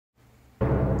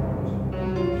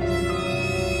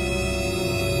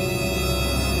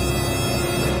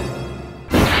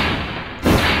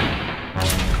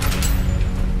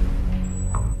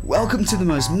Welcome to the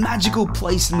most magical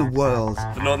place in the world.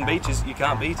 The Northern Beaches, you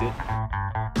can't beat it.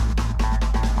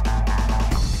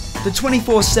 The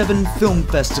 24/7 Film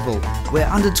Festival, where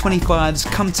under 25s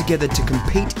come together to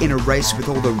compete in a race with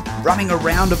all the running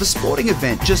around of a sporting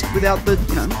event, just without the,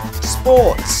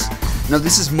 sports. No,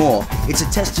 this is more. It's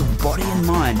a test of body and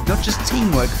mind, not just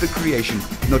teamwork but creation,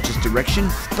 not just direction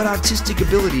but artistic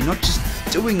ability, not just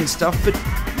doing stuff but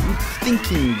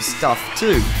thinking stuff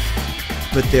too.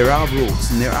 But there are rules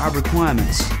and there are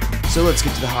requirements, so let's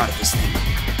get to the heart of this thing.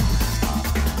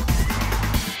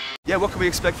 Yeah, what can we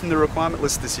expect from the requirement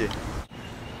list this year?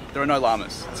 There are no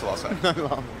llamas, that's all I'll say. No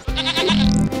llamas.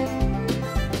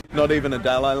 Not even a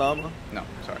Dalai Lama? No,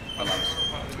 sorry, no llamas.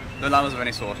 No llamas of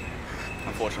any sort,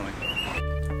 unfortunately.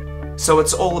 So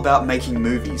it's all about making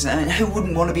movies, and who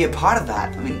wouldn't want to be a part of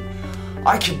that? I mean,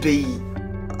 I could be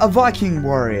a Viking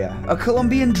warrior, a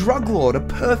Colombian drug lord, a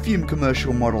perfume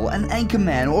commercial model, an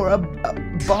anchorman, or a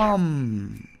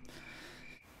bum.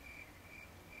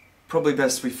 Probably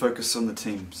best we focus on the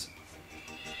teams.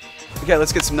 Okay,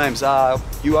 let's get some names.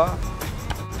 You are?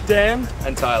 Dan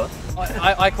and Tyler.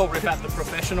 I call Rifat the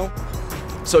professional.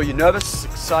 So you're nervous,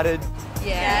 excited?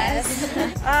 Yes.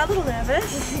 A little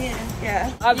nervous. Yeah.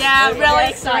 Yeah,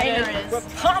 really excited. We're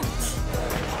pumped.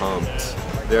 Pumped.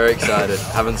 Very excited.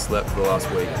 Haven't slept for the last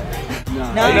week.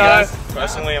 No.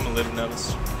 Personally, I'm a little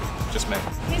nervous. Just me.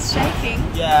 He's shaking.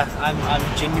 Yeah, I'm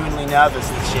genuinely nervous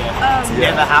this year. It's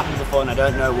never happened before and I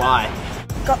don't know why.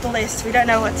 Got the list. We don't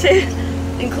know what to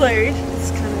include.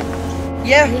 It's kind of...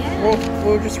 Yeah.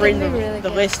 We'll just read really the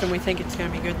good. list and we think it's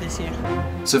going to be good this year.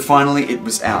 So finally it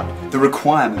was out. The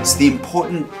requirements, the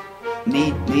important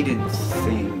needed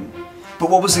thing. But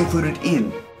what was included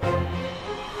in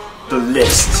the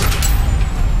list?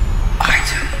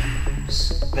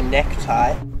 Items. The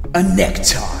necktie, A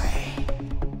necktie.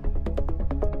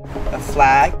 a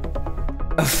flag,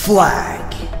 A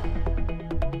flag.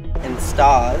 and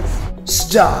stars.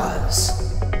 Stars.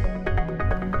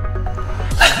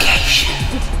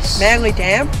 Locations. Manly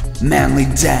Dam, Manly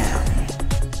Dam.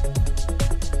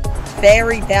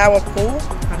 Fairy Bower Pool,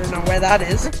 I don't know where that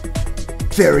is,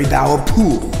 Fairy Bower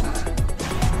Pool.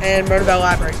 and Motorvale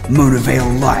Library. Mona Vale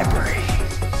Library.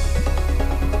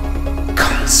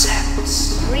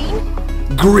 Concepts. Green.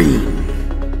 Green.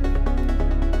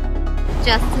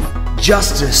 Justice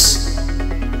Justice.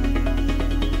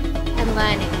 and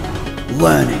learning.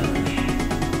 Learning.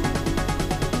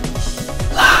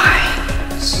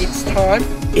 Lives. It's time,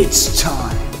 It's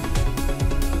time.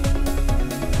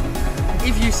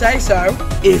 if you say so.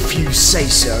 If you say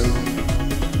so.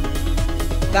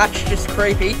 That's just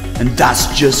creepy. And that's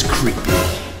just creepy.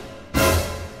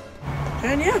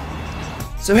 And yeah.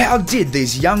 So how did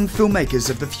these young filmmakers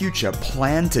of the future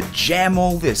plan to jam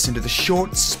all this into the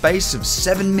short space of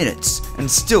 7 minutes and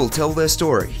still tell their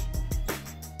story?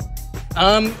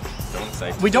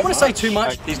 We don't want to say too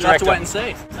much. He's You'll have to director. wait and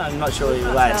see. I'm not sure you're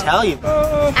allowed to tell you.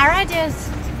 Our idea's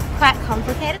quite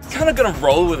complicated. Kind of gonna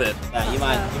roll with it. You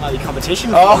might be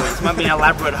competition. It might be an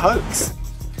elaborate hoax.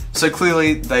 So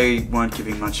clearly they weren't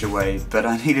giving much away, but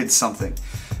I needed something.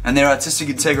 And their artistic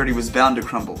integrity was bound to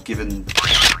crumble, given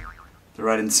the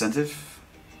right incentive.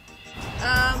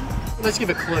 Let's give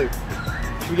a clue.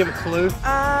 Should we give a clue?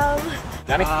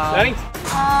 Danny? Danny?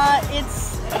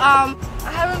 It's, I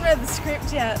haven't read the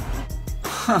script yet.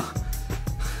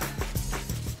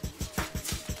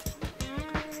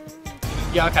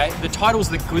 Yeah, okay. The title's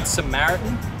The Good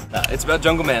Samaritan. It's about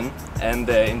jungle men and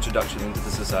their introduction into the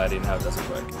society and how it doesn't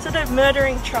work. Sort of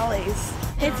murdering trolleys.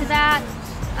 It's about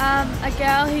a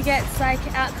girl who gets like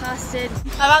outcasted.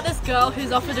 About this girl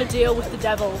who's offered a deal with the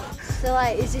devil. So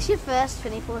like, is this your first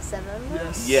 24/7?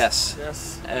 Yes.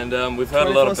 Yes. And we've heard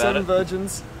a lot about 24/7 it.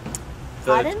 virgins.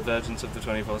 Pardon? Virgins of the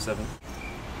 24/7.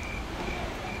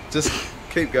 Just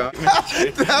keep going.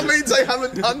 That means I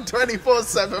haven't done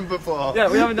 24/7 before. Yeah,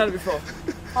 we haven't done it before.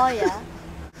 Oh yeah.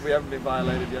 We haven't been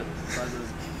violated yet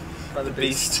by the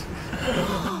beast.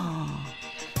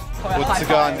 What's the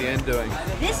guy in the end doing?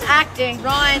 This acting,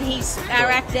 Ryan, he's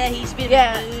our actor, he's been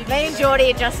me and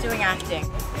Geordie are just doing acting.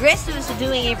 The rest of us are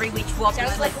doing every which walk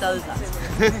that's left over.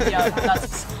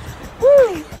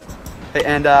 Hey,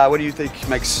 and what do you think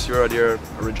makes your idea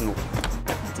original?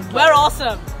 We're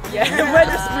awesome. Yeah, we're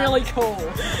just really cool.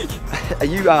 Are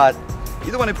you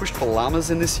the one who pushed for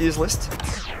llamas in this year's list?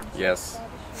 Yes,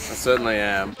 I certainly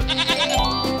am.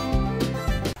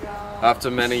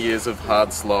 After many years of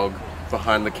hard slog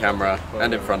behind the camera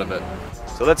and in front of it.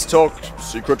 So let's talk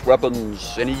secret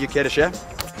weapons. Any you care to share?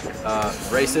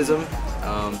 Racism.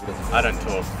 I don't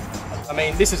talk. I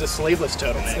mean, this is a sleeveless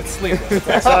turtleneck. It's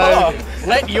sleeveless. So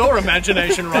let your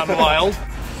imagination run wild.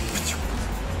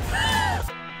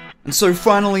 And so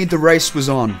finally the race was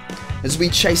on, as we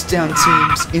chased down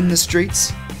teams in the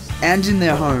streets and in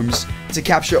their homes to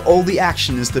capture all the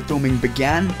action as the filming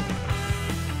began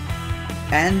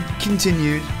and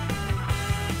continued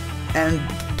and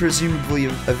presumably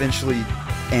eventually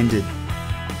ended.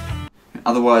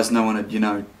 Otherwise no one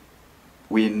would,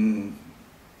 win.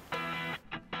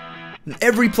 In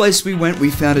every place we went we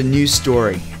found a new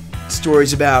story.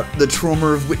 Stories about the trauma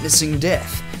of witnessing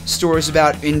death, stories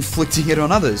about inflicting it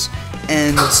on others,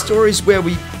 and stories where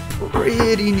we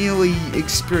pretty nearly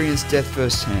experienced death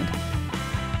firsthand,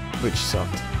 which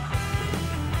sucked.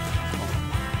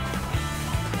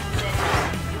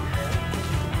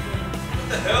 What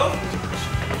the hell?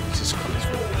 Jesus Christ.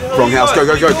 Wrong house. Go.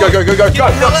 Get the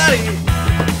hell out of here!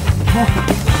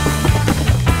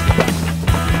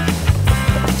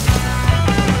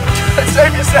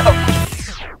 Save yourself.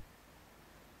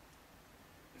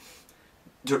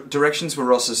 Directions were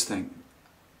Ross's thing.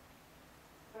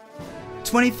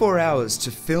 24 hours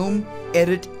to film,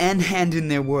 edit, and hand in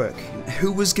their work.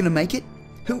 Who was gonna make it?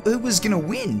 Who was gonna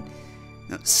win?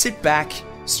 Now, sit back,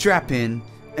 strap in,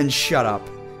 and shut up,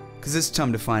 because it's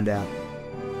time to find out.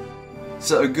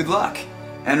 So, good luck.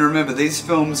 And remember, these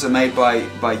films are made by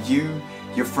you,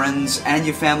 your friends, and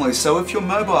your family, so if your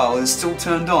mobile is still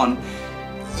turned on,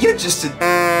 you're just a...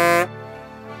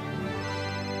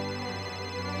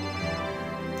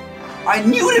 I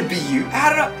knew it'd be you! How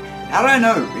did I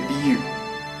know it'd be you?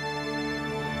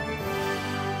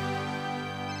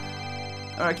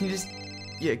 Alright, can you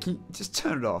just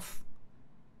turn it off?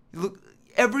 Look,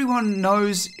 everyone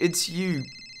knows it's you.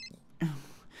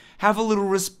 Have a little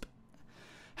respect.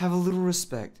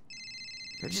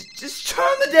 Just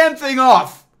turn the damn thing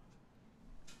off!